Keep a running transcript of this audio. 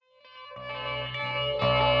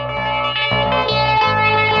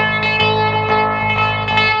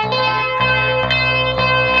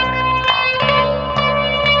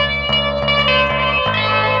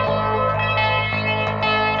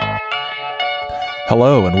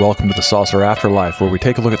Hello and welcome to the Saucer Afterlife, where we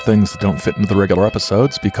take a look at things that don't fit into the regular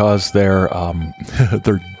episodes because they're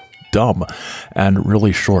they're dumb and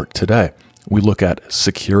really short. Today, we look at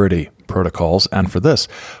security protocols, and for this,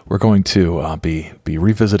 we're going to be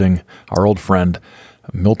revisiting our old friend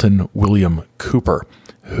Milton William Cooper,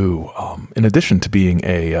 who, in addition to being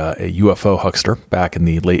a UFO huckster back in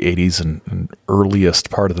the late 80s and earliest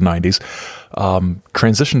part of the 90s,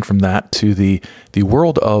 transitioned from that to the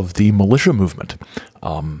world of the militia movement,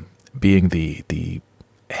 being the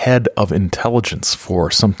head of intelligence for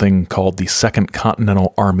something called the Second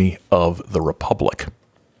Continental Army of the Republic.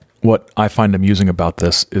 What I find amusing about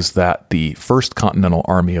this is that the First Continental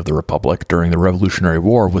Army of the Republic during the Revolutionary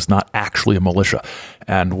War was not actually a militia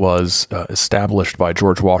and was established by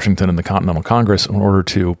George Washington and the Continental Congress in order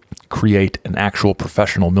to create an actual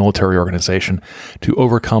professional military organization to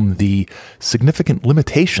overcome the significant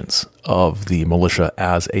limitations of the militia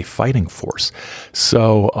as a fighting force.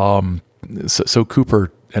 So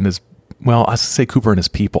Cooper and his I say Cooper and his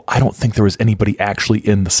people. I don't think there was anybody actually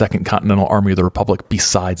in the Second Continental Army of the Republic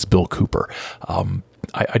besides Bill Cooper.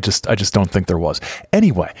 I just don't think there was.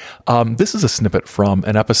 Anyway, this is a snippet from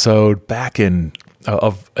an episode back in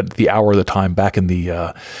of the Hour of the Time back in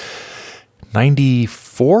the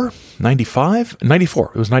 94, 95,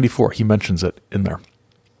 94. It was 94. He mentions it in there.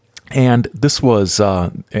 And this was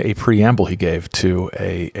a preamble he gave to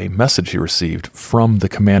a message he received from the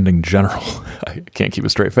commanding general. I can't keep a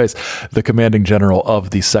straight face. The commanding general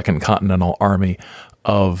of the Second Continental Army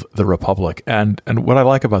of the Republic. And what I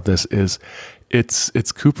like about this is it's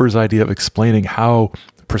Cooper's idea of explaining how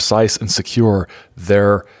precise and secure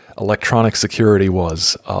their electronic security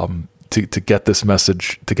was to get this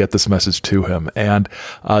message to him. And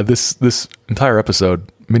this entire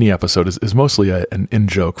mini episode is mostly an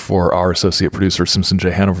in-joke for our associate producer, Simpson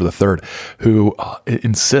J. Hanover III, who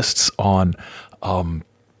insists on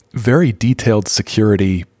very detailed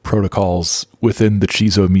security protocols within the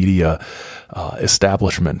Chizo Media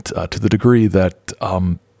establishment to the degree that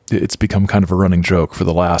it's become kind of a running joke for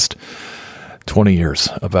the last 20 years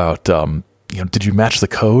about, did you match the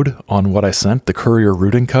code on what I sent, the courier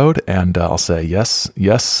routing code? And I'll say, yes,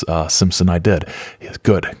 Simpson, I did.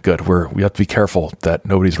 Good. We have to be careful that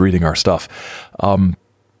nobody's reading our stuff.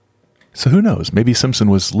 So who knows? Maybe Simpson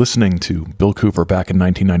was listening to Bill Cooper back in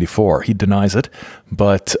 1994. He denies it,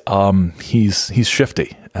 but he's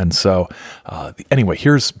shifty. And so anyway,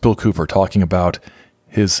 here's Bill Cooper talking about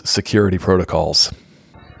his security protocols.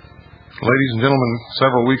 Ladies and gentlemen,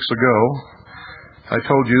 several weeks ago, I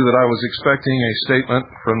told you that I was expecting a statement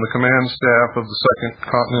from the command staff of the Second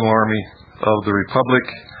Continental Army of the Republic,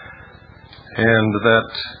 and that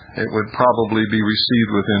it would probably be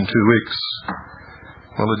received within 2 weeks.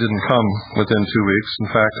 Well, it didn't come within 2 weeks.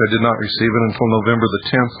 In fact, I did not receive it until November the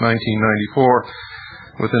 10th,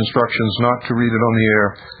 1994, with instructions not to read it on the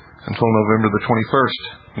air until November the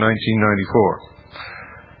 21st,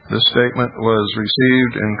 1994. This statement was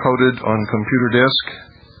received and coded on computer disk.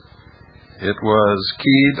 It was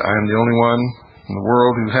keyed. I am the only one in the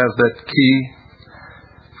world who has that key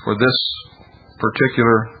for this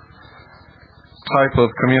particular type of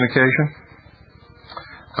communication.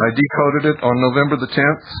 I decoded it on November the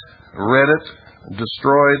 10th, read it,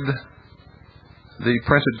 destroyed the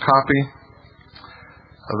printed copy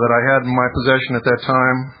that I had in my possession at that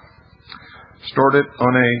time, stored it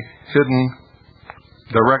on a hidden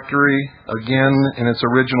directory, again in its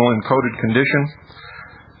original encoded condition,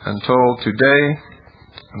 until today,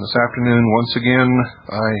 and this afternoon, once again,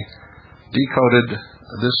 I decoded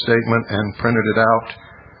this statement and printed it out,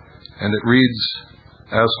 and it reads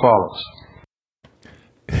as follows.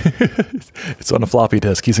 It's on a floppy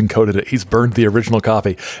disk. He's encoded it. He's burned the original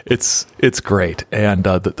copy. It's great, and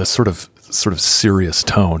the sort of serious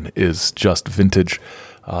tone is just vintage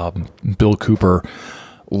Bill Cooper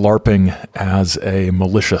LARPing as a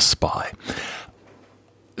militia spy.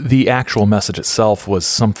 The actual message itself was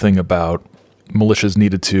something about militias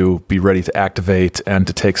needed to be ready to activate and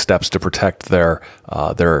to take steps to protect their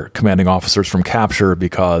commanding officers from capture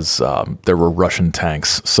because there were Russian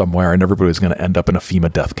tanks somewhere and everybody was going to end up in a FEMA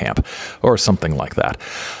death camp or something like that.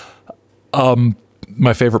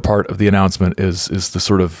 My favorite part of the announcement is the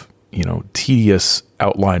sort of tedious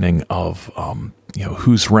outlining of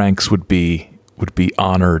whose ranks would be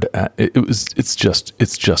honored. It's just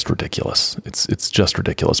ridiculous. It's just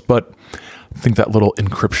ridiculous. But I think that little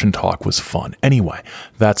encryption talk was fun. Anyway,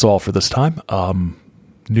 that's all for this time.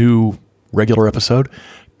 New regular episode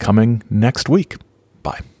coming next week.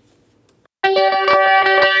 Bye.